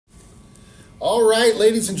All right,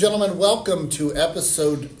 ladies and gentlemen, welcome to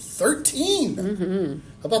episode 13. Mm-hmm.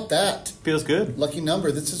 How about that? Feels good. Lucky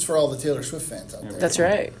number. This is for all the Taylor Swift fans out there. That's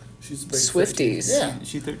right. She's a big Swifties. 13. Yeah. Is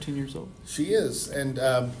she 13 years old? She is. And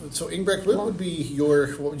so, Ingbrecht, what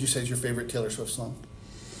would you say is your favorite Taylor Swift song?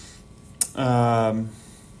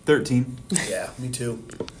 13. Yeah, me too.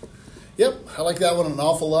 Yep, I like that one an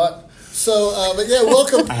awful lot. So, but yeah,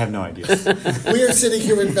 welcome. I have no idea. We are sitting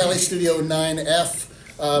here in Valley Studio 9F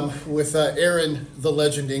with Aaron, the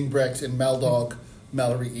legend Ingbrecht, and Maldog,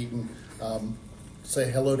 Mallory Eaton.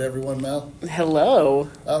 Say hello to everyone, Mal. Hello.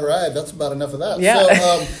 All right, that's about enough of that.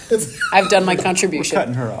 Yeah. So, I've done my contribution. We're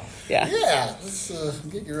cutting her off. Yeah. Yeah, let's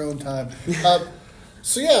get your own time.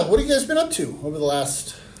 So, yeah, what have you guys been up to over the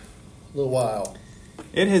last little while?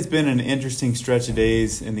 It has been an interesting stretch of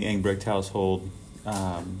days in the Engbrecht household.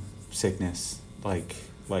 Sickness, like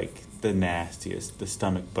the nastiest, the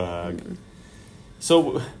stomach bug. Mm-hmm.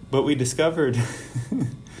 So, but we discovered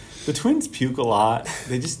the twins puke a lot.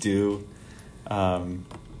 They just do.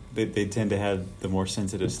 They tend to have the more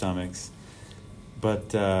sensitive stomachs.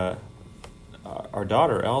 But our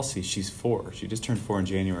daughter, Elsie, she's 4. She just turned 4 in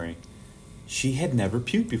January. She had never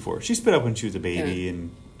puked before. She spit up when she was a baby,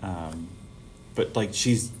 and but like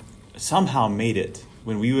she's somehow made it.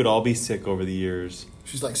 When we would all be sick over the years.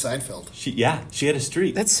 She's like Seinfeld. She had a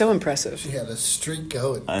streak. That's so impressive. She had a streak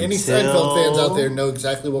going. Any Seinfeld fans out there know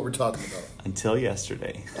exactly what we're talking about. Until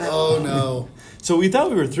yesterday. Oh, no. So we thought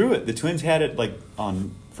we were through it. The twins had it like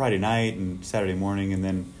on Friday night and Saturday morning, and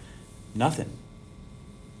then nothing.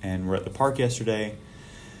 And we're at the park yesterday,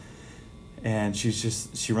 and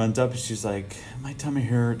she runs up and she's like, my tummy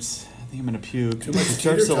hurts. I think I'm going to puke. Too much she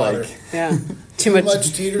starts to teeter-totter. Yeah. Too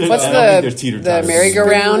much teeter-totter. What's the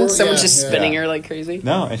merry-go-round? Someone's just spinning her like crazy?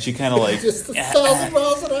 No, and she kind of like... just 1,000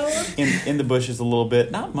 miles an hour? In the bushes a little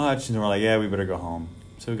bit. Not much. And we're like, yeah, we better go home.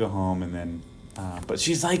 So we go home, and then... but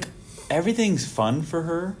she's like, everything's fun for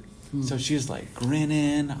her. So she's like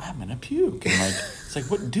grinning, I'm going to puke. And like, it's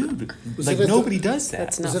like, what, dude? Like, nobody does that.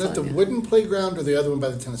 That's not Was it at the wooden playground or the other one by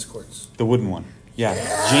the tennis courts? The wooden one. Yeah.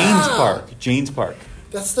 Jane's Park.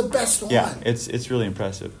 That's the best one. Yeah, it's really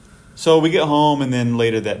impressive. So we get home, and then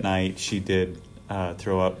later that night she did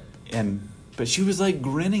throw up, but she was like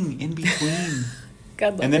grinning in between.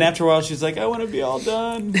 God love and then her. after a while she's like, I want to be all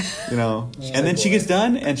done, and then she gets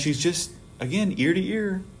done, and she's just again ear to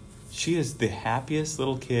ear. She is the happiest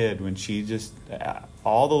little kid when she just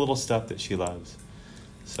all the little stuff that she loves.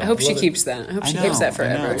 So I hope she keeps that. I hope she keeps that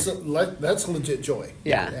forever. That's legit joy.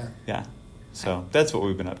 Yeah. So that's what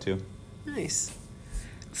we've been up to. Nice.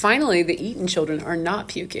 Finally, the Eaton children are not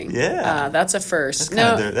puking. Yeah. That's a first.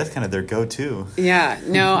 That's kind of their go-to. Yeah.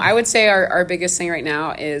 No, I would say our biggest thing right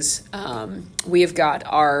now is we have got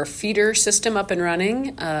our feeder system up and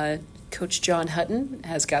running. Coach John Hutton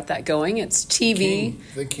has got that going. It's TV.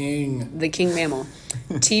 The king mammal.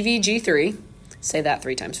 TVG3. Say that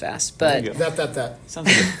 3 times fast. But that.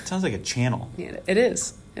 Sounds like a channel. Yeah, it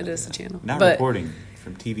is. It is a channel. Now reporting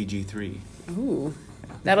from TVG3. Ooh.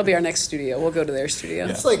 That'll be our next studio. We'll go to their studio.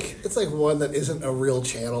 Yeah. It's like one that isn't a real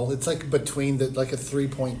channel. It's like between like a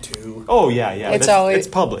 3.2. Oh yeah. It's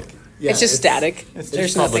public. Yeah, it's just static.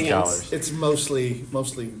 There's nothing else. It's mostly.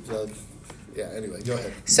 Anyway, go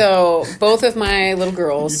ahead. So both of my little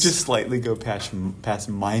girls. You just slightly go past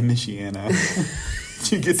my Michiana.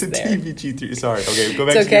 You get to TVG3. Sorry. Okay, go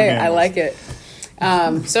back. It's okay. To your I like it.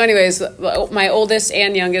 So, anyways, my oldest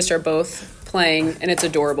and youngest are both playing, and it's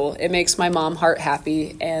adorable. It makes my mom heart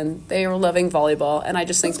happy, and they are loving volleyball, and I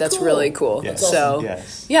just think that's cool. really cool. Yes. So,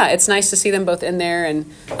 yeah, it's nice to see them both in there,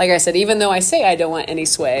 and like I said, even though I say I don't want any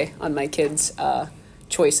sway on my kids'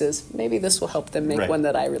 choices, maybe this will help them make one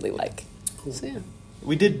that I really like. Cool. So, yeah.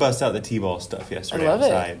 We did bust out the T-ball stuff yesterday I love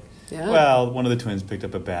outside. It. Yeah. Well, one of the twins picked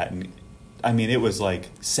up a bat, and I mean, it was like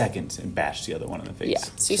seconds and bashed the other one in the face. Yeah.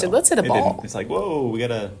 So you said, let's hit a ball. It's like, whoa, we got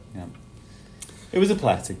to... Yeah. It was a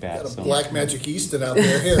plastic bat. Got a Black Magic Easton out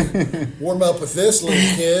there. Here, warm up with this little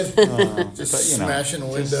kid. Just smashing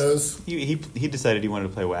windows. He decided he wanted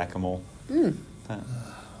to play whack-a-mole.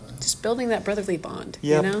 Just building that brotherly bond,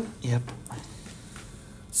 Yep. Yep.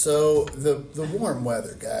 So the warm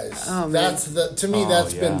weather, guys. Oh, man.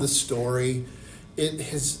 That's been the story. It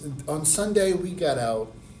has on Sunday we got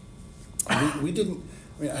out. We didn't.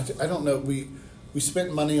 I mean, I don't know. We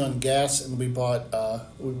spent money on gas and we bought.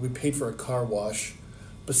 We paid for a car wash.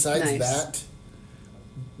 Besides that,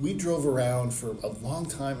 we drove around for a long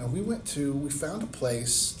time and we found a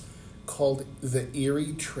place called the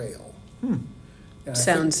Erie Trail.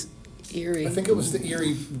 Sounds eerie. I think it was the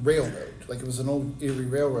Erie Railroad. Like it was an old Erie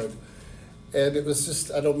Railroad. And it was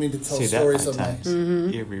just, I don't mean to tell Say that stories 5 on my... times.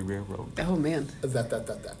 Erie Railroad. Oh man.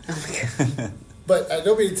 That. Oh my god. But I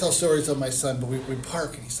don't mean to tell stories on my son, but we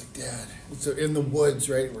park, and he's like, Dad, so in the woods,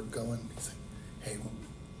 right? We're going. He's like, hey, we'll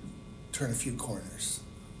turn a few corners.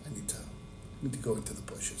 I need to go into the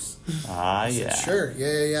bushes. I said, sure,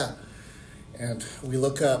 yeah. And we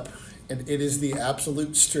look up, and it is the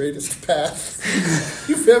absolute straightest path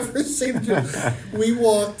you've ever seen. We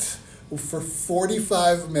walked for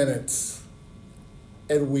 45 minutes.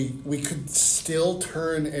 And we could still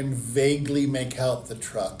turn and vaguely make out the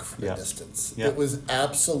truck from a distance. It was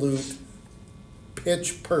absolute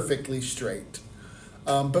pitch perfectly straight.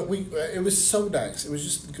 But it was so nice. It was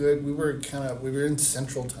just good. We were in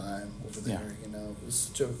Central Time over there. You know, it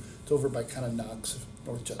was it's over by kind of Knox,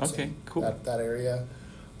 North Judson. Okay, cool. That area.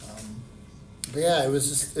 But yeah, it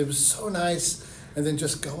was so nice. And then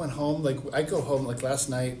just going home, like I go home like last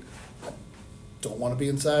night. Don't want to be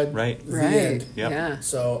inside. Right. The end. Yep. Yeah.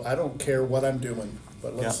 So I don't care what I'm doing,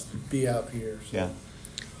 but let's be out here. So. Yeah.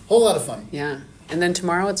 Whole lot of fun. Yeah. And then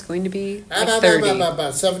tomorrow it's going to be like 30.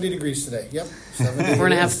 About 70 degrees today. Yep. 70 We're going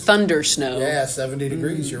to have thunder snow. Yeah, 70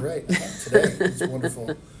 degrees. You're right. Today it's wonderful.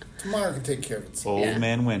 Tomorrow can take care of itself. Old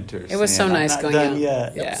man winter. It was so nice going out.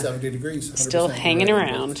 Yep, Yeah. 70 degrees. Still hanging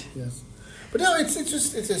around. Yes. But no, it's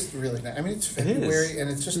just really nice. I mean, it's February, and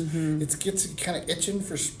it's just it gets kind of itching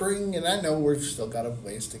for spring. And I know we've still got a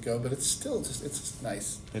ways to go, but it's still just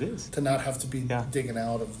nice. It is to not have to be digging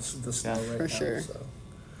out of the snow right now. For sure.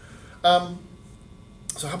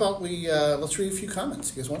 So how about we let's read a few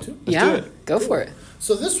comments. You guys want to? Let's do it. Go for it.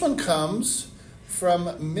 So this one comes from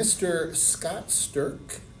Mr. Scott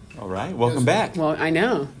Stirk. All right, welcome back. Well, I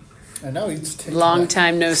know. He's taking Long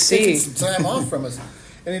time no see. Taking some time off from us.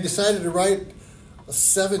 And he decided to write a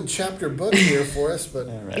 7-chapter book here for us. But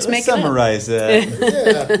He's let's summarize that.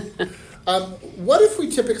 What if we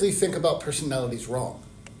typically think about personalities wrong?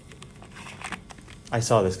 I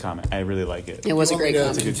saw this comment. I really like it. It was a great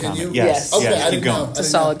comment. It's a good comment. Yes. Okay, yes, I keep didn't going. know. It's a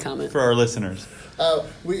solid comment. For our listeners.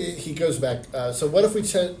 He goes back. So what if we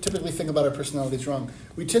typically think about our personalities wrong?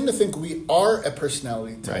 We tend to think we are a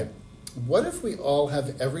personality type. Right. What if we all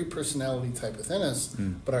have every personality type within us,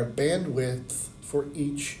 but our bandwidth for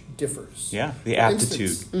each differs? Yeah, the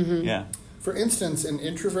aptitude. Yeah. For instance, an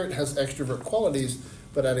introvert has extrovert qualities,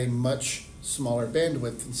 but at a much smaller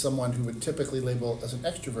bandwidth than someone who would typically label as an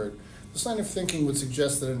extrovert. This line of thinking would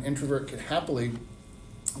suggest that an introvert could happily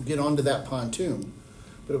get onto that pontoon,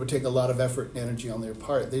 but it would take a lot of effort and energy on their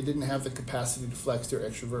part. They didn't have the capacity to flex their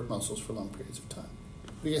extrovert muscles for long periods of time.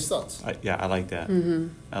 What are your guys' thoughts? I like that.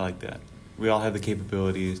 I like that. We all have the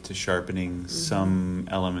capabilities to sharpening some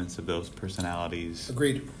elements of those personalities.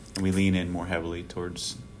 Agreed. And we lean in more heavily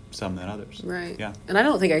towards some than others. Right. Yeah. And I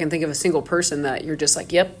don't think I can think of a single person that you're just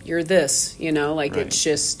like, yep, you're this, Right. It's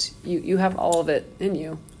just, you have all of it in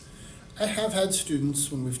you. I have had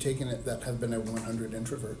students when we've taken it that have been a 100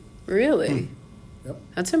 introvert. Really? Yep.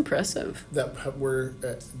 That's impressive.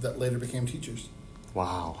 That later became teachers.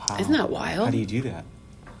 Wow. How? Isn't that wild? How do you do that?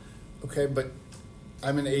 Okay, but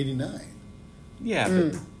I'm an 89. Yeah,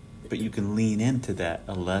 but you can lean into that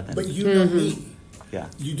 11. But you know me. Yeah.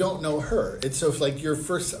 You don't know her. It's so like your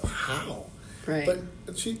first how. Right.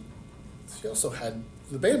 But she also had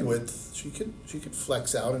the bandwidth. She could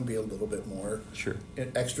flex out and be a little bit more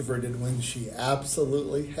extroverted when she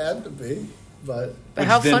absolutely had to be. But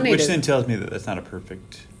how funny. Which then tells me that that's not a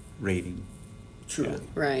perfect rating. Truly. Yeah.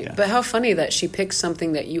 Right. Yeah. But how funny that she picks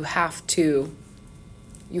something that you have to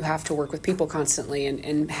work with people constantly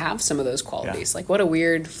and have some of those qualities. Yeah. Like, what a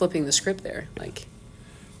weird flipping the script there. Like,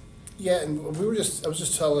 yeah, and I was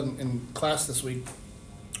just telling in class this week,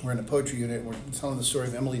 we're in a poetry unit, we're telling the story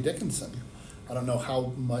of Emily Dickinson. I don't know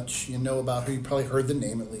how much you know about her. You probably heard the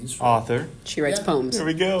name at least. Right? Author. she writes poems. There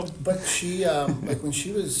we go. But she, like when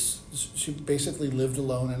she basically lived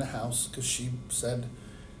alone in a house because she said,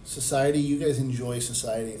 society, you guys enjoy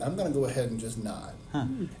society. I'm going to go ahead and just not. Huh.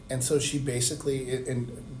 And so she basically,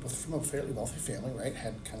 from a fairly wealthy family, right,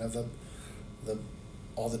 had kind of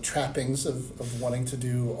all the trappings of wanting to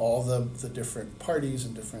do all the different parties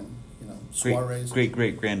and different, soirees.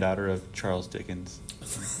 Great granddaughter of Charles Dickens.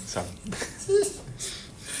 Sorry.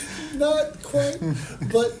 Not quite,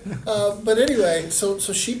 but anyway, so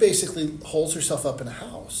she basically holds herself up in a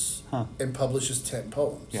house and publishes 10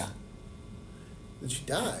 poems. Yeah. Then she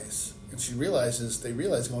dies, and they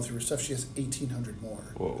realize going through her stuff, she has 1,800 more.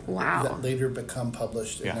 Whoa. Wow. That later become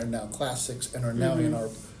published, and they're now classics, and are now in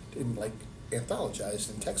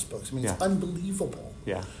anthologized in textbooks. I mean, it's unbelievable.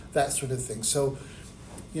 Yeah. That sort of thing. So,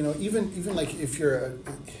 even like if you're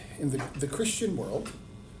in the Christian world,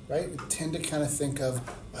 right? We tend to kind of think of,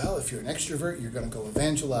 well, if you're an extrovert, you're going to go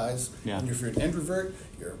evangelize. Yeah. And if you're an introvert,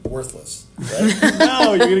 you're worthless, right?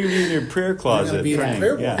 No, you're going to be in your prayer You're closet going to be in the praying.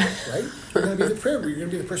 prayer Yeah. room, right? You're going to be the prayer room. You're going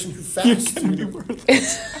to be the person who You're fasts. going to be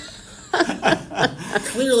worthless.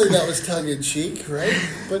 Clearly, that was tongue in cheek, right?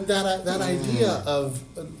 But that idea of,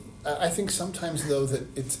 I think sometimes though that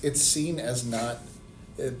it's seen as not.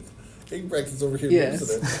 Ingbrecht is over here. Yes.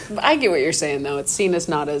 Losing it. I get what you're saying, though. It's seen as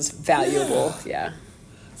not as valuable. Yeah,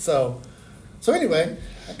 So anyway,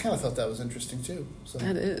 I kind of thought that was interesting too. So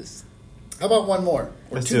that is. how about one more or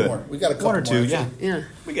Let's two do it. more? We got a couple One or two, more, yeah. actually. Yeah,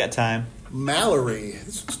 We got time. Mallory.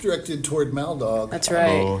 This was directed toward Maldog. that's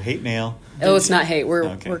right. Oh, hate mail. Oh, it's not hate. We're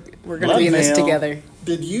Okay. we're going to Love be in this mail. together.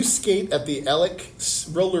 Did you skate at the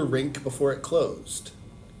Ellick roller rink before it closed?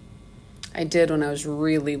 I did when I was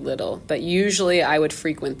really little, but usually I would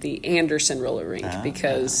frequent the Anderson roller rink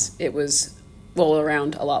because it was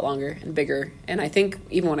around a lot longer and bigger. And I think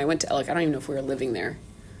even when I went to Ellick, I don't even know if we were living there,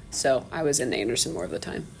 so I was in Anderson more of the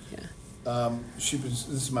time. Yeah. This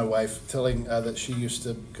is my wife telling that she used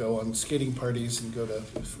to go on skating parties and go to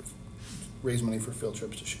raise money for field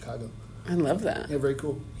trips to Chicago. I love that. Yeah, very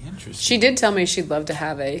cool. Interesting. She did tell me she'd love to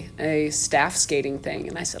have a staff skating thing,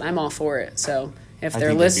 and I said I'm all for it. So if I they're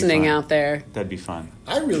think that'd be listening fun. out there, That'd be fun.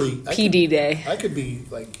 I PD day. I could be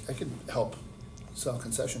like, I could help sell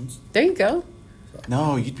concessions. There you go.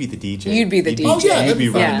 No, you'd be the DJ. You'd be the DJ. Oh, yeah, You'd that'd be be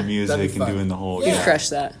running fun. the That'd music be and fun. doing the whole. Yeah. You'd crush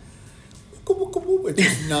that. It's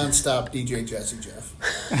just nonstop DJ Jazzy Jeff.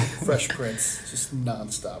 Fresh Prince. Just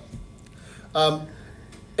nonstop.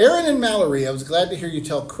 Aaron and Mallory, I was glad to hear you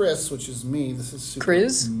tell Chris, which is me. This is super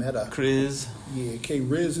Chris? meta. Chris. Yeah,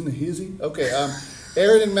 Riz and the hizzy. Okay,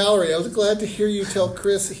 Aaron and Mallory, I was glad to hear you tell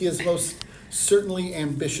Chris he is most certainly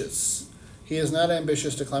ambitious. He is not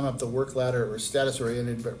ambitious to climb up the work ladder or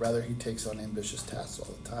status-oriented, but rather he takes on ambitious tasks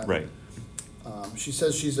all the time. Right. She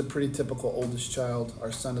says she's a pretty typical oldest child.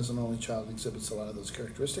 Our son is an only child and exhibits a lot of those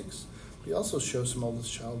characteristics. He also shows some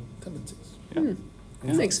oldest child tendencies. Yeah.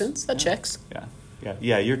 That makes sense. That checks. Yeah.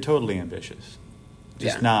 You're totally ambitious.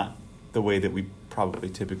 Just Yeah. not the way that we probably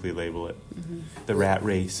typically label it. Mm-hmm. The rat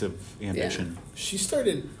race of ambition. She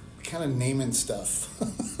started kind of naming stuff.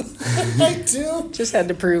 I do. Just had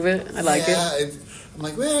to prove it. I like it. I'm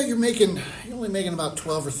like, well, you're only making about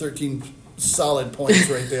 12 or 13 solid points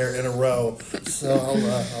right there in a row. So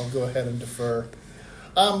I'll go ahead and defer.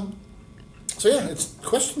 So yeah, it's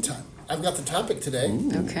question time. I've got the topic today.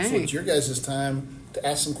 Okay. So it's your guys' time to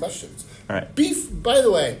ask some questions. All right. By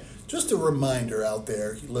the way, just a reminder out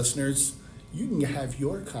there, listeners, you can have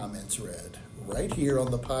your comments read right here on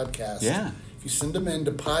the podcast. Yeah. If you send them in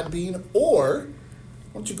to Podbean, or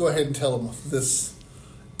why don't you go ahead and tell them this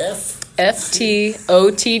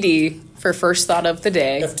FTOTD for first thought of the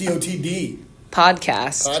day. FTOTD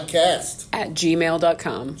Podcast at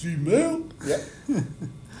 @gmail.com. Gmail. Yep.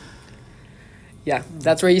 Yeah,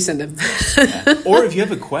 that's where you send them. Or if you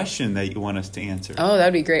have a question that you want us to answer, Oh,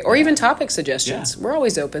 that'd be great. Or even topic suggestions. Yeah. We're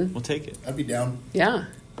always open. we'll take it. I'd be down. Yeah.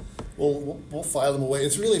 We'll file them away.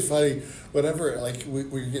 It's really funny. Whenever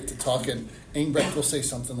we get to talking, Ingbrecht will say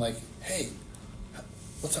something like, "Hey,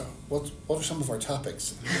 what are some of our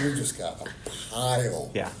topics?" And we've just got a pile.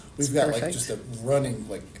 Yeah. We've got perfect. just a running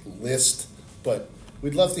list. But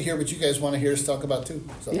we'd love to hear what you guys want to hear us talk about too.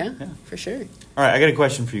 So, Yeah, for sure. All right, I got a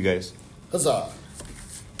question for you guys. huzzah!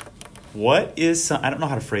 What is I don't know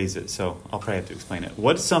how to phrase it, so I'll probably have to explain it.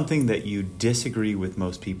 What's something that you disagree with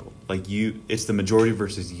most people? Like it's the majority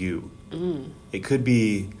versus you. It could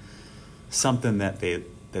be something that they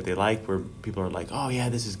like, where people are like, "Oh yeah,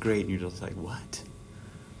 this is great," and you're just like, "What?"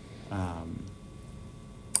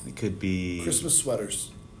 It could be Christmas sweaters.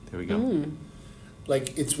 There we go.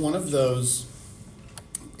 It's one of those.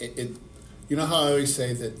 You know how I always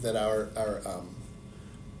say that our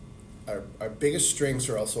biggest strengths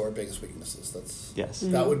are also our biggest weaknesses. Yes.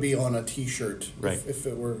 That would be on a T-shirt Right. if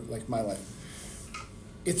it were like my life.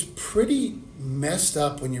 It's pretty messed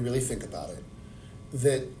up when you really think about it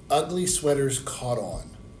that ugly sweaters caught on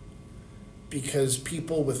because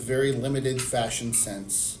people with very limited fashion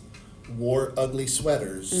sense wore ugly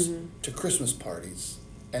sweaters to Christmas parties,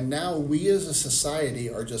 and now we as a society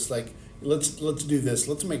are just like, let's do this.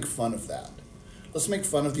 Let's make fun of that. Let's make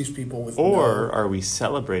fun of these people with Or are we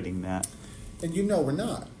celebrating that? and we're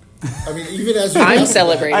not. I mean, even as I'm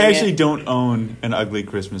celebrating. I actually it. don't own an ugly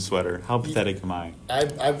Christmas sweater. How pathetic am I?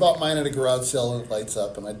 I bought mine at a garage sale and it lights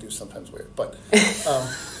up, and I do sometimes wear it. But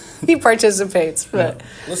He participates, but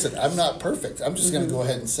listen, I'm not perfect. I'm just going to go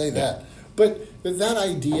ahead and say that. But that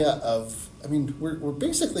idea of, we're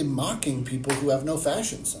basically mocking people who have no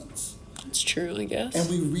fashion sense. it's true, I guess. And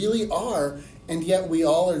we really are, and yet we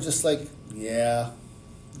all are just like, yeah,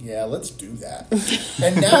 Yeah, let's do that.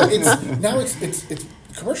 And now it's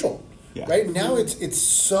commercial, Yeah. right? Now it's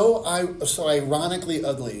so ironically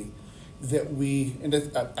ugly that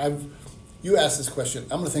you asked this question.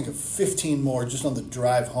 I'm going to think of 15 more just on the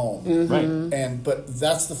drive home, Right. But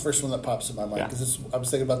that's the first one that pops in my mind because I was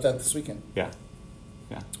thinking about that this weekend. Yeah.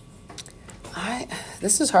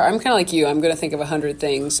 This is hard. I'm kind of like you. I'm going to think of 100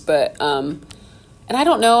 things, but and I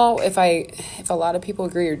don't know if a lot of people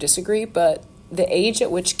agree or disagree, but the age at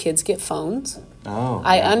which kids get phones,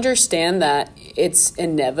 I understand that it's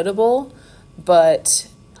inevitable, but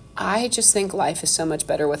I just think life is so much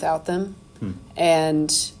better without them.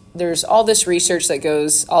 And there's all this research that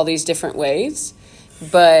goes all these different ways.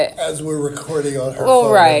 But as we're recording on her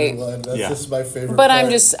phone, right. Everyone, that's just my favorite But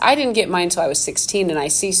part. I didn't get mine until I was 16, and I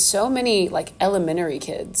see so many like elementary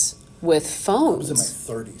kids with phones. I was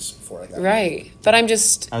in my 30s before I got right. But I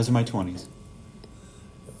was in my 20s.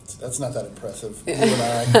 That's not that impressive. You and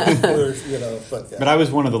I, but yeah. But I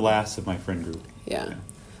was one of the last of my friend group. Yeah.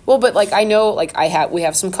 Well, but like I know, like we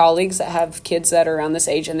have some colleagues that have kids that are around this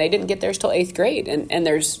age, and they didn't get theirs till 8th grade. And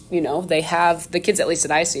there's, they have the kids, at least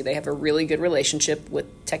that I see, they have a really good relationship with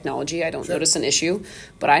technology. I don't notice an issue,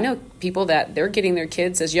 but I know people that they're getting their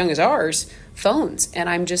kids as young as ours phones, and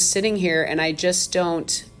I'm just sitting here, and I just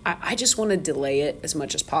don't. I just want to delay it as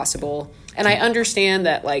much as possible, and I understand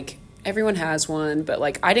that like. Everyone has one, but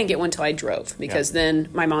like I didn't get one till I drove because then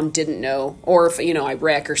my mom didn't know, or if I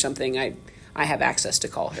wreck or something, I have access to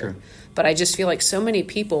call her. Sure. But I just feel like so many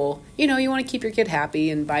people, you want to keep your kid happy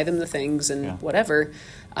and buy them the things and whatever.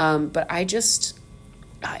 But I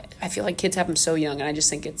feel like kids have them so young, and I just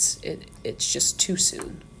think it's just too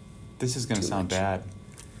soon. This is going to sound bad.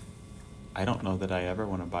 I don't know that I ever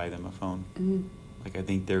want to buy them a phone. Mm-hmm. Like I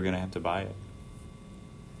think they're going to have to buy it.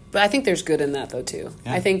 But I think there's good in that, though, too.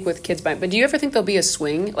 Yeah. I think with kids buying... But do you ever think there'll be a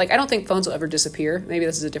swing? Like, I don't think phones will ever disappear. Maybe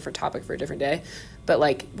this is a different topic for a different day. But,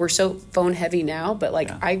 like, we're so phone-heavy now. But,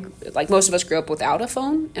 like, most of us grew up without a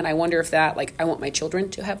phone. And I wonder if that... Like, I want my children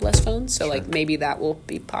to have less phones. So, like, maybe that will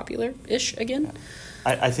be popular-ish again.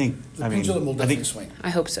 Yeah. I think... The pendulum will definitely swing. I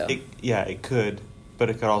hope so. It could. But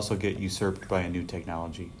it could also get usurped by a new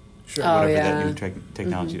technology. Sure. Whatever that new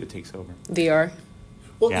technology that takes over. VR.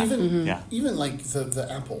 Well, even like the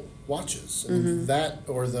Apple watches, and that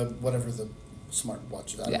or the whatever the smart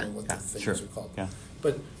watches. I don't know what the things are called. Yeah.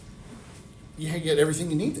 But you get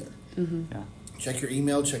everything you need there. Mm-hmm. Yeah. Check your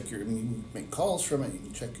email. You can make calls from it. You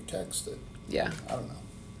can check your text. I don't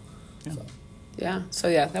know. Yeah.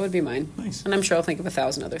 So that would be mine. Nice. And I'm sure I'll think of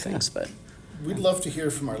 1,000 other things, but. We'd love to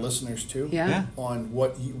hear from our listeners too. Yeah. On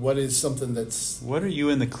what is something that's. What are you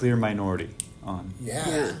in the clear minority on?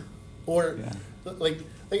 Yeah. Or. Yeah. Like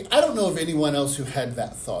I don't know of anyone else who had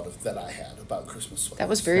that thought that I had about Christmas sweaters. That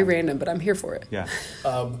was very random, but I'm here for it. Yeah.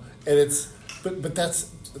 And it's but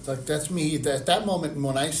that's me. That moment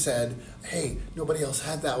when I said, "Hey, nobody else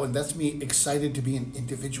had that one." That's me excited to be an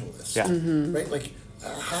individualist. Yeah. Mm-hmm. Right. Like,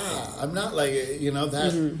 I'm not like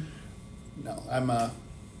that. Mm-hmm. No, I'm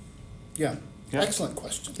Yeah. Excellent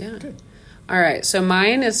question. Yeah. Good. All right. So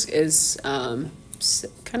mine is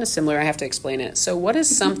kind of similar. I have to explain it. So what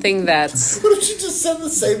is something that's... What if you just said the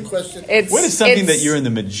same question? What is something that you're in the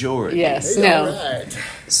majority? Yes. Hey, no. Right.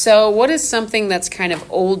 So what is something that's kind of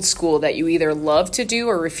old school that you either love to do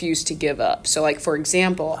or refuse to give up? So like, for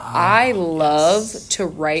example, I love to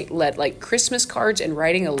write like Christmas cards and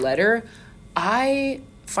writing a letter. I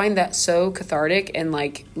find that so cathartic, and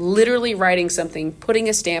like literally writing something, putting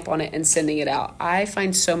a stamp on it and sending it out. I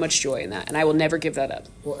find so much joy in that, and I will never give that up.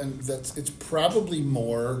 Well, and it's probably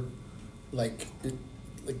more like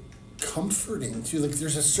comforting too. Like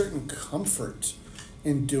there's a certain comfort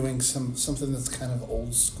in doing something that's kind of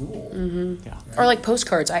old school. Mm-hmm. Yeah. Right? Or like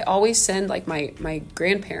postcards. I always send like my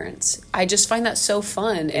grandparents. I just find that so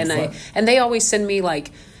fun, and they always send me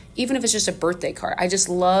like, even if it's just a birthday card, I just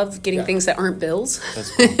love getting things that aren't bills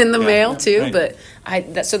cool. in the mail too.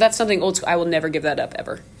 Right. But so that's something old school. I will never give that up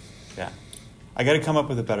ever. Yeah, I got to come up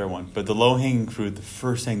with a better one. But the low hanging fruit, the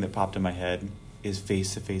first thing that popped in my head is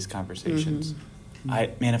face to face conversations.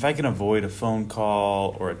 Mm-hmm. If I can avoid a phone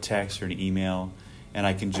call or a text or an email, and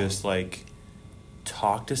I can just like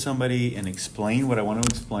talk to somebody and explain what I want to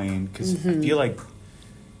explain, because I feel like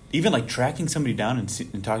even like tracking somebody down and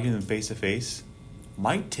talking to them face to face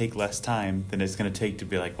might take less time than it's going to take to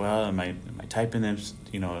be like, well, am I typing this?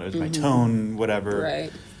 Is my tone whatever?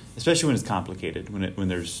 Right. Especially when it's complicated, when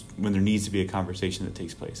there needs to be a conversation that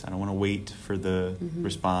takes place. I don't want to wait for the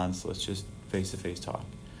response. Let's just face to face talk.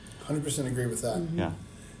 100% agree with that. Mm-hmm. Yeah.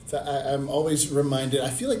 So I'm always reminded. I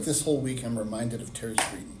feel like this whole week I'm reminded of Terry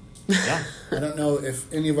Screeden. Yeah. I don't know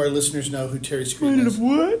if any of our listeners know who Terry Screeden is.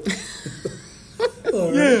 What?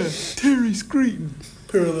 All right. Yeah, Terry Screeton.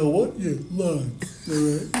 Parallel what? Yeah,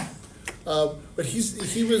 lines. All right. But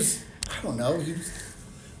he was, I don't know, he was,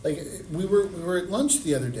 like, we were at lunch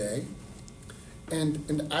the other day,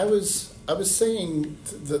 and I was saying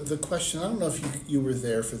the question, I don't know if you were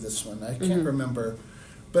there for this one, I can't remember,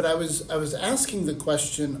 but I was asking the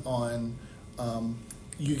question on,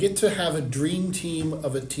 you get to have a dream team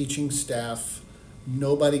of a teaching staff,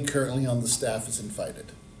 nobody currently on the staff is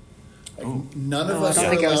invited. Like, none of us I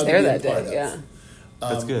don't are think I was allowed there to be a that part day. of. Yeah.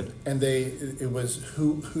 That's good. And it was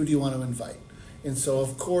who do you want to invite? And so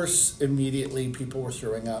of course immediately people were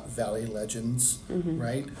throwing out Valley Legends,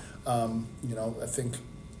 right? I think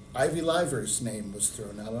Ivy Liver's name was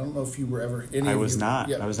thrown out. I don't know if you were ever I was not.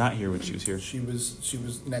 Yeah. I was not here when she was here. She was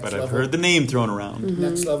next but level. I've heard the name thrown around.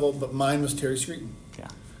 Next level, but mine was Terry Screeton. Yeah.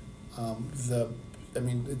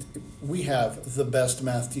 We have the best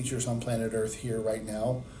math teachers on planet Earth here right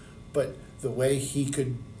now, but the way he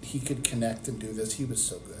could connect and do this, he was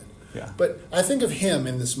so good. Yeah. But I think of him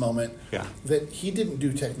in this moment. Yeah. That he didn't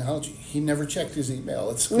do technology. He never checked his email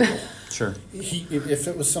at school. Sure. If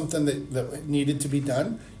it was something that needed to be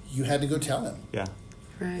done, you had to go tell him. Yeah.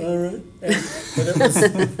 Right. All right.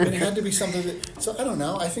 But it had to be something that. So I don't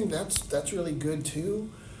know. I think that's really good too.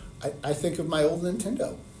 I think of my old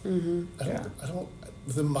Nintendo. Mm-hmm. I don't.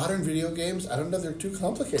 The modern video games, I don't know. They're too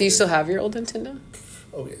complicated. Do you still have your old Nintendo?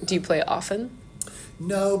 Oh yeah. Do you play it often?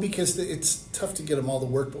 No, because it's tough to get them all to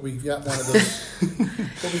work. But we've got one of those.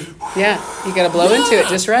 Yeah, you got to blow into it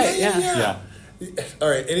just right. Yeah. All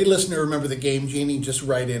right, any listener remember the Game Genie? Just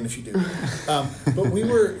write in if you do. But we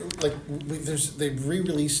were like, they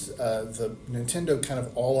re-released the Nintendo kind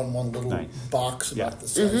of all in one little box about the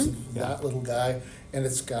size of that little guy, and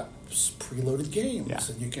it's got preloaded games,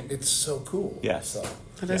 and it's so cool. Yes, so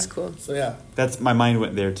that's cool. So yeah, that's my mind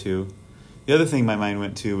went there too. The other thing my mind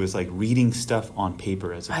went to was like reading stuff on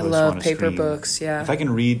paper as opposed to on a screen. I love paper books. Yeah, if I'm going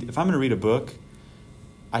to read a book,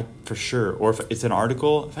 I for sure, or if it's an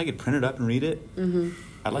article, if I could print it up and read it,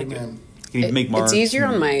 I like it. You can make marks. It's easier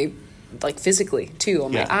on my, like physically too,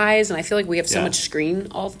 on my eyes, and I feel like we have so much screen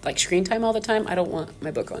time all the time. I don't want my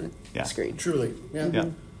book on screen. Truly,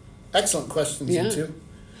 excellent questions, you two.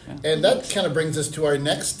 Yeah. And that kind of brings us to our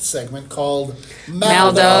next segment called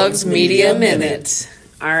Maldog's Media Minute.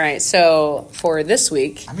 All right, so for this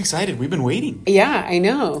week, I'm excited. We've been waiting. Yeah, I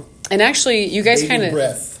know. And actually, you guys kind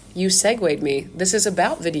of you segued me. This is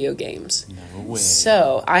about video games. No way.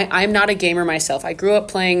 So I'm not a gamer myself. I grew up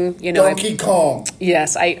playing, Donkey Kong.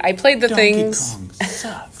 Yes, I played the things. Donkey Kong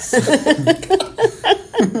sucks.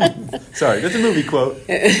 Sorry, that's a movie quote.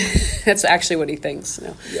 That's actually what he thinks.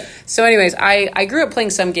 No. Yeah. So, anyways, I grew up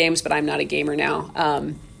playing some games, but I'm not a gamer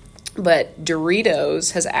now. But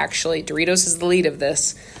Doritos is the lead of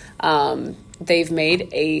this. They've made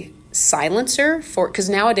a silencer because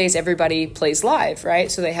nowadays everybody plays live, right?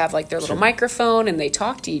 So they have like their little microphone and they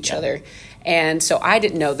talk to each other. And so I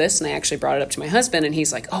didn't know this, and I actually brought it up to my husband, and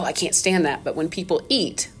he's like, "Oh, I can't stand that." But when people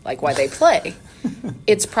eat, like while they play,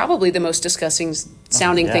 it's probably the most disgusting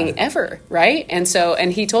sounding thing ever, right? And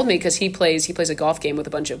he told me because he plays a golf game with a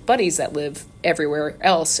bunch of buddies that live everywhere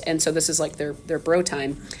else, and so this is like their bro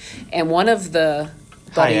time. And one of the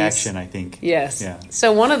buddies, high action, I think. Yes. Yeah.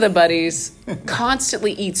 So one of the buddies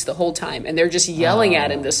constantly eats the whole time, and they're just yelling at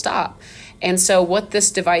him to stop. And so what this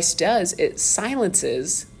device does, it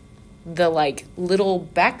silences the like little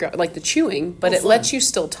background, like the chewing, but it lets you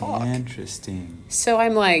still talk. Interesting. So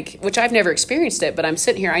I'm like, which I've never experienced it, but I'm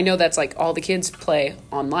sitting here. I know that's like all the kids play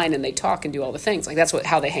online and they talk and do all the things. Like that's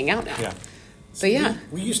how they hang out now. Yeah. But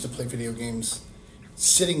we used to play video games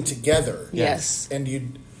sitting together. Yes. And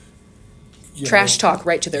you'd trash talk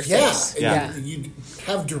right to their face. Yeah. You'd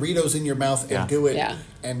have Doritos in your mouth and do it,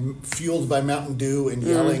 and fueled by Mountain Dew and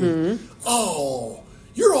yelling, "Oh,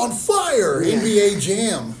 you're on fire!" NBA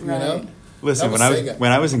Jam, you know. Listen,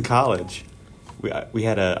 when I was in college, I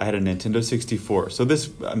had a Nintendo 64. So this,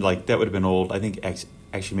 like, that would have been old. I think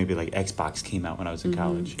actually maybe like Xbox came out when I was in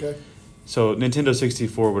college. Okay. So Nintendo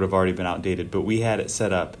 64 would have already been outdated, but we had it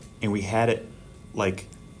set up and we had it like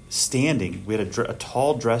standing. We had a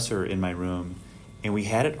tall dresser in my room, and we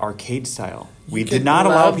had it arcade style. We did not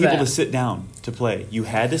allow people to sit down to play. You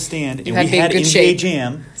had to stand, and we had NBA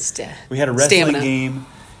Jam. We had a wrestling game,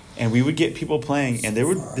 and we would get people playing, and there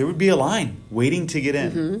would be a line waiting to get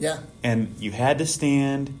in. Mm-hmm. Yeah. And you had to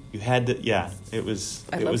stand. You had to. Yeah. It was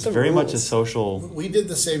very much a social. We did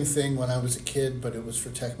the same thing when I was a kid, but it was for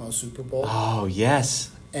Tecmo Super Bowl. Oh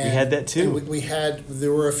yes, we had that too.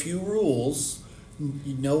 There were a few rules.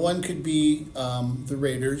 No one could be the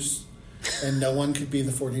Raiders. and no one could be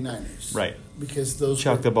the 49ers. Right. Because those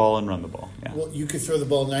Chuck the ball and run the ball. Yeah. Well, you could throw the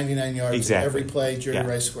ball 99 yards Exactly. every play. Jerry Yeah.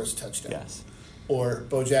 Rice scores a touchdown. Yes. Or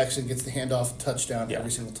Bo Jackson gets the handoff touchdown Yeah.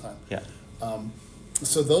 every single time. Yeah.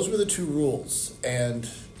 So those were the two rules, and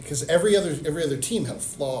because every other team had a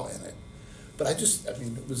flaw in it, but it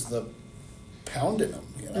was the pounding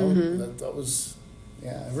them. That was.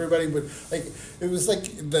 Yeah, everybody would it was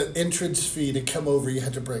like the entrance fee to come over. You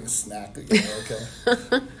had to bring a snack. Okay.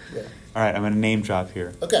 Yeah. All right, I'm going to name drop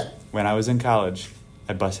here. Okay. When I was in college,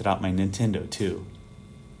 I busted out my Nintendo 2,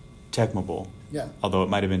 Tecmo Bowl. Yeah. Although it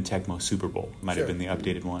might have been Tecmo Super Bowl. It might Sure. have been the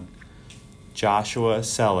updated one. Joshua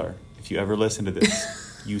Seller, if you ever listen to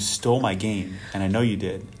this, you stole my game, and I know you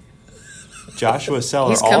did. Joshua Seller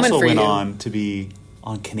He's coming also for went you. on to be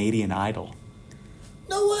on Canadian Idol.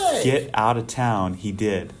 No way. Get out of town, he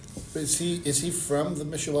did. Is he from the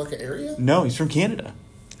Mishawaka area? No, he's from Canada.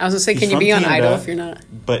 I was gonna say, He's can you from be on Canada, Idol if you're not?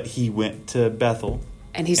 But he went to Bethel.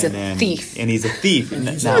 And he's and a then- thief. And he's a thief. And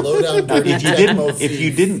he's Now- a low-down dirty if Tecmo thief.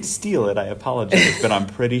 you didn't steal it, I apologize, but I'm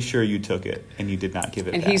pretty sure you took it and you did not give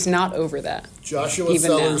it And back. he's not over that. Joshua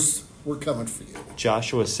Even now. Sellers, we're coming for you.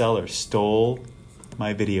 Joshua Seller stole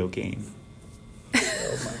my video game. Oh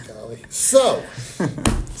my golly. So,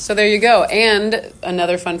 So there you go. And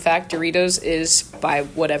another fun fact, Doritos is, by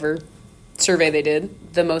whatever survey they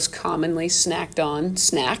did, the most commonly snacked on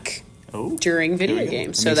snack Oh, during video there we go.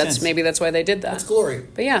 games. That So makes that's sense. maybe that's why they did that's that. glory.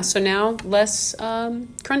 But yeah, so now less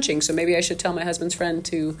crunching. So maybe I should tell my husband's friend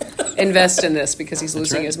to invest in this because he's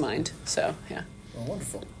losing right. his mind. So yeah. Oh,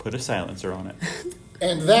 wonderful. Put a silencer on it.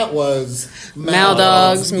 And that was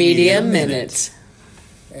Maldogs Media Minute.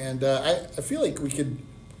 And I feel like we could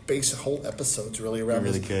base whole episodes really around We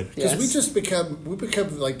really this. could. Because Yes. we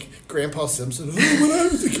become like Grandpa Simpson. Oh, when I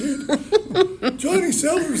was a kid, Johnny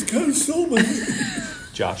Sellers kind of stole my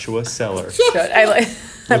Joshua Seller. I like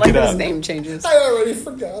Look it that his up. name changes. I already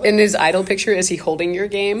forgot it. In his idol picture, is he holding your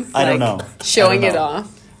game? I don't Like, know. Showing I it don't know.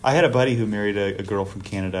 off. I had a buddy who married a girl from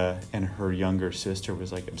Canada, and her younger sister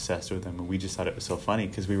was like obsessed with him, and we just thought it was so funny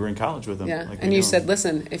because we were in college with him. Yeah. Like, we And knew you him. said,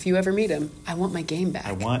 listen, if you ever meet him, I want my game back.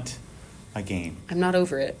 I want my game. I'm not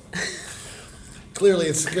over it. Clearly,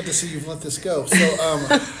 it's good to see you've let this go. So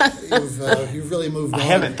you've really moved on. I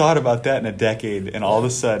haven't thought about that in a decade, and all of a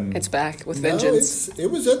sudden, It's back with No, vengeance.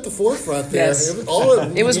 it was at the forefront there. Yes.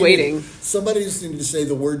 It was waiting. Somebody just needed to say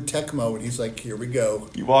the word Tecmo, and he's like, "Here we go."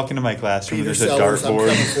 you walk into my classroom, Peter there's a Sellers, I'm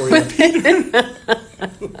dartboard. coming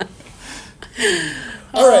for you.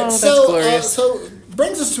 All right, that's so glorious. so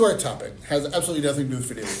brings us to our topic. Has absolutely nothing to do with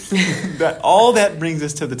video games. All that brings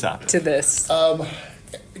us to the topic. To this.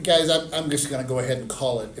 Guys, I'm just going to go ahead and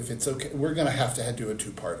call it. If it's okay, we're going to have to do a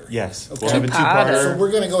two-parter. Yes, Okay. we'll have a Two-parter. So two-parter. we're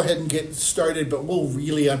going to go ahead and get started, but we'll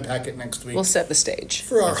really unpack it next week We'll set the stage.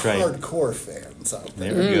 for our That's right. hardcore fans out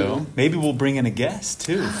there. There we go. Maybe we'll bring in a guest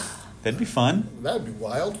too. That'd be fun. That'd be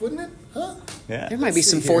wild, wouldn't it? Huh? Yeah. There might be Let's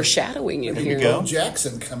some see here. foreshadowing in There here. you go. Bo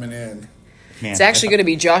Jackson coming in. Man, It's actually if going to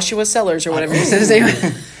be Joshua Sellers or whatever he says. I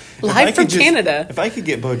Live from could just- Canada. If I could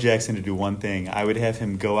get Bo Jackson to do one thing, I would have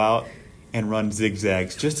him go out and run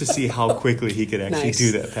zigzags just to see how quickly he could actually Nice.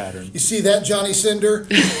 do that pattern. You see that, Johnny Cinder?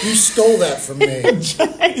 You stole that from me.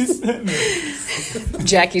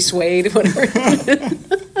 Jackie Suede, whatever.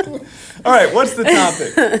 All right, what's the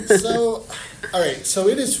topic? So, all right, so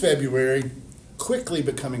it is February, quickly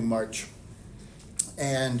becoming March.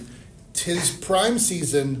 And 'tis prime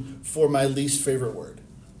season for my least favorite word.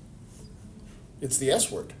 It's the S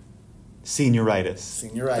word, Senioritis.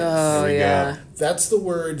 senioritis. Oh, There we yeah. go. That's the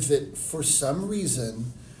word that, for some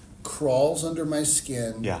reason, crawls under my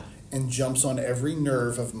skin Yeah. and jumps on every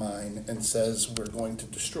nerve of mine and says, "We're going to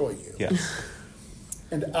destroy you." Yeah.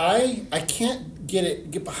 And I can't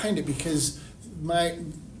get behind it because my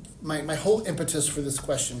whole impetus for this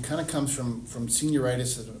question kind of comes from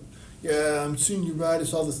senioritis. Yeah, I'm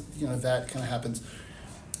senioritis. All this, that kind of happens.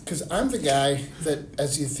 Because I'm the guy that,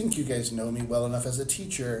 as you think you guys know me well enough as a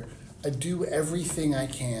teacher, I do everything I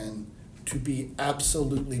can to be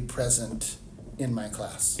absolutely present in my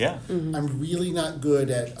class. Yeah. I'm really not good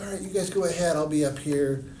at, all right, you guys go ahead, I'll be up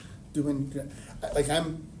here doing, like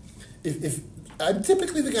if I'm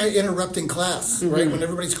typically the guy interrupting class, right, when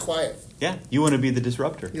everybody's quiet. Yeah. You want to be the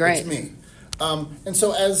disruptor. Right. It's me. And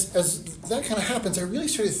so as that kind of happens, I really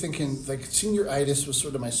started thinking, like, senioritis was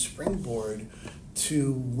sort of my springboard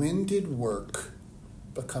to when did work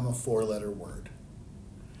become a 4-letter word?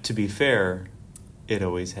 To be fair, it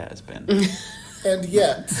always has been. And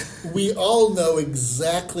yet, we all know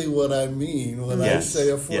exactly what I mean when Yes, I say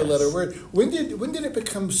a 4-letter yes. word. When did it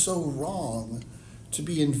become so wrong to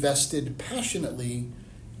be invested passionately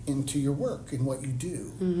into your work and what you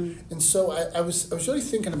do. And so I was really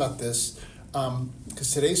thinking about this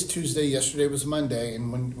because today's Tuesday, yesterday was Monday,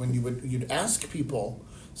 and when you'd ask people,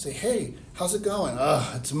 say, hey, how's it going?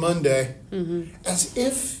 It's Monday. As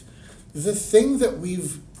if the thing that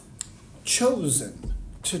we've chosen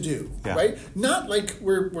to do, right? Not like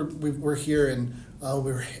we're here and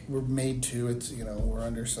we're made to. It's we're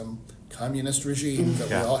under some communist regime that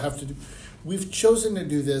we all have to do. We've chosen to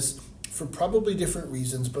do this for probably different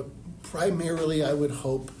reasons, but primarily, I would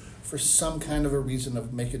hope for some kind of a reason to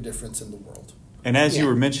make a difference in the world. And as you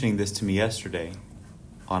were mentioning this to me yesterday,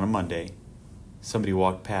 on a Monday, somebody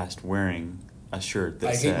walked past wearing a shirt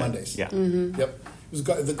that said... I hate Mondays. Yeah. Yep. It was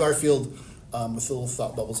the Garfield with the little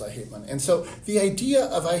thought bubbles, I hate Monday. And so the idea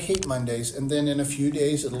of I hate Mondays, and then in a few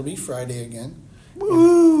days it'll be Friday again.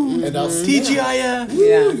 Woo! And I'll TGIF!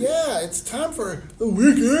 Yeah, it's time for the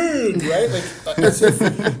weekend, right? Like as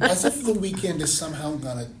if the weekend is somehow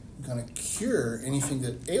gonna cure anything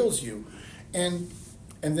that ails you. And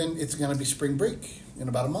then it's gonna be spring break in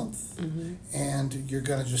about a month. And you're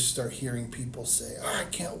gonna just start hearing people say, I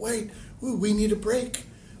can't wait. Ooh, we need a break.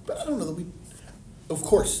 But I don't know that of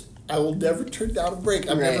course, I will never turn down a break.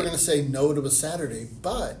 I'm never gonna say no to a Saturday.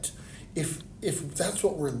 But if that's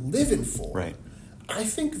what we're living for, I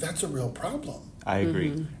think that's a real problem. I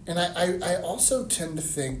agree. And I also tend to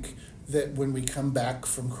think that when we come back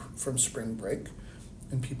from spring break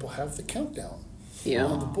and people have the countdown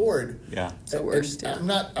on the board. Yeah. It's the worst. I'm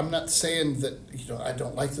not saying that I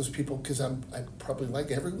don't like those people, because I probably like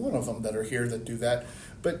every one of them that are here that do that.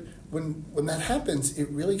 But when that happens, it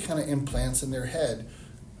really kind of implants in their head,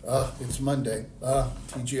 it's Monday,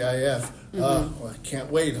 TGIF, well, I can't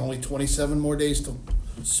wait, only 27 more days till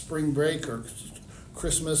spring break or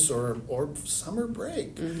Christmas or summer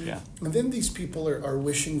break. Yeah. And then these people are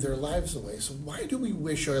wishing their lives away. So why do we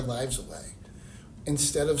wish our lives away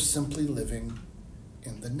instead of simply living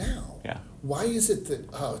in the now? Yeah. Why is it that,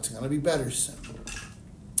 it's going to be better soon?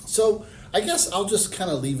 So I guess I'll just kind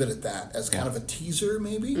of leave it at that as kind of a teaser,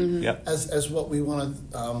 maybe, as what we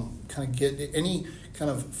want to kind of get. Any kind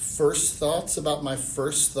of first thoughts about my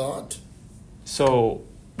first thought? So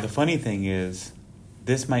the funny thing is,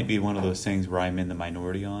 this might be one of those things where I'm in the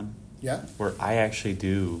minority on. Yeah. Where I actually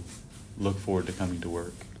do look forward to coming to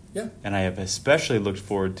work. Yeah. And I have especially looked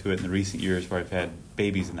forward to it in the recent years where I've had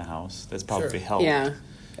babies in the house. That's probably helped. Yeah.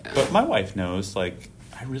 But my wife knows, I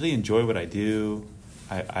really enjoy what I do.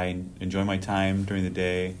 I enjoy my time during the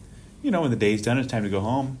day. When the day's done, it's time to go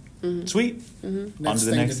home. Sweet. On to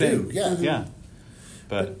the next thing. Yeah. Yeah.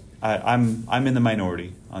 But I'm in the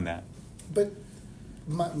minority on that. But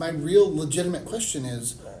my real legitimate question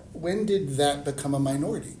is, when did that become a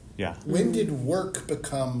minority? Yeah. When did work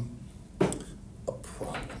become a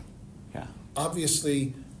problem? Yeah.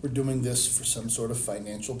 Obviously, we're doing this for some sort of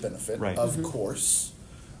financial benefit, of course,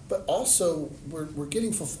 but also we're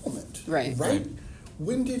getting fulfillment. Right.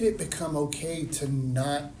 When did it become okay to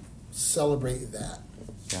not celebrate that?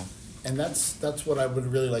 Yeah. And that's what I would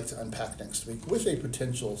really like to unpack next week with a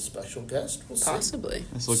potential special guest. We'll see. Possibly.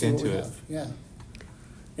 Let's look into it. Yeah.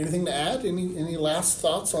 Anything to add? Any last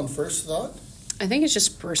thoughts on first thought? I think it's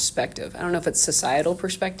just perspective. I don't know if it's societal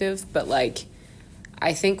perspective, but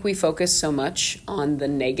I think we focus so much on the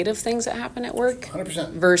negative things that happen at work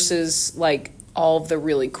 100%. versus all of the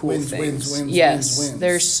really cool things. Wins.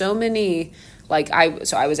 There's so many. I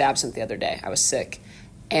was absent the other day. I was sick.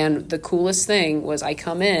 And the coolest thing was I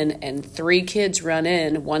come in and 3 kids run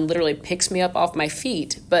in. One literally picks me up off my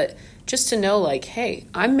feet. But just to know, hey,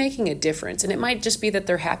 I'm making a difference. And it might just be that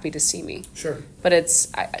they're happy to see me. Sure. But it's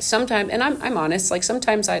sometimes, and I'm honest,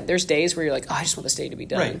 sometimes there's days where you're I just want this day to be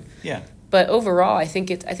done. Right, yeah. But overall, I think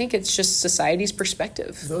it's just society's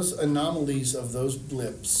perspective. Those anomalies of those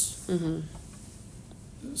blips,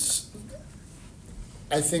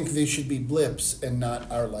 I think they should be blips and not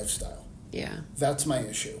our lifestyle. Yeah. That's my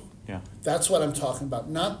issue. Yeah. That's what I'm talking about.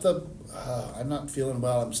 Not the, I'm not feeling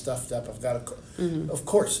well, I'm stuffed up, I've got to... Of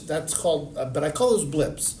course, that's called... but I call those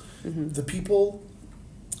blips. The people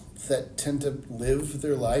that tend to live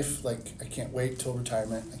their life I can't wait till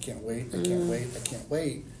retirement, I can't wait, I can't wait, I can't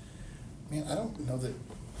wait. Man, I don't know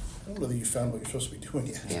that you found what you're supposed to be doing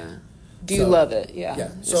yet. Yeah. Do you love it? Yeah.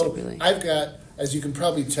 Yeah. So I've got, as you can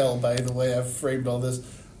probably tell by the way I've framed all this,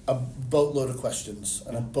 a boatload of questions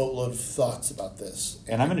and a boatload of thoughts about this.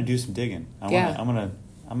 And I'm going to do some digging. I'm going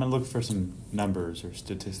to look for some numbers or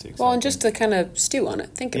statistics. Well, and just to kind of stew on it,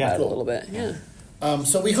 think about it a little bit. Yeah.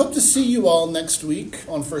 So we hope to see you all next week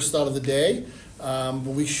on First Thought of the Day. But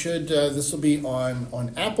we should. This will be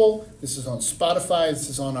on Apple. This is on Spotify. This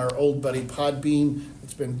is on our old buddy Podbean.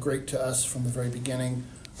 It's been great to us from the very beginning.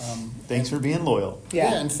 Thanks for being loyal.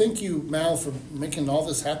 Yeah. And thank you, Mal, for making all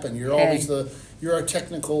this happen. You're Hey. always you're our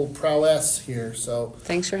technical prowess here. So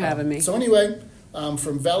Thanks for having me. So anyway,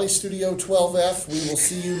 from Valley Studio 12F, we will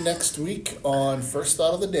see you next week on First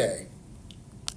Thought of the Day.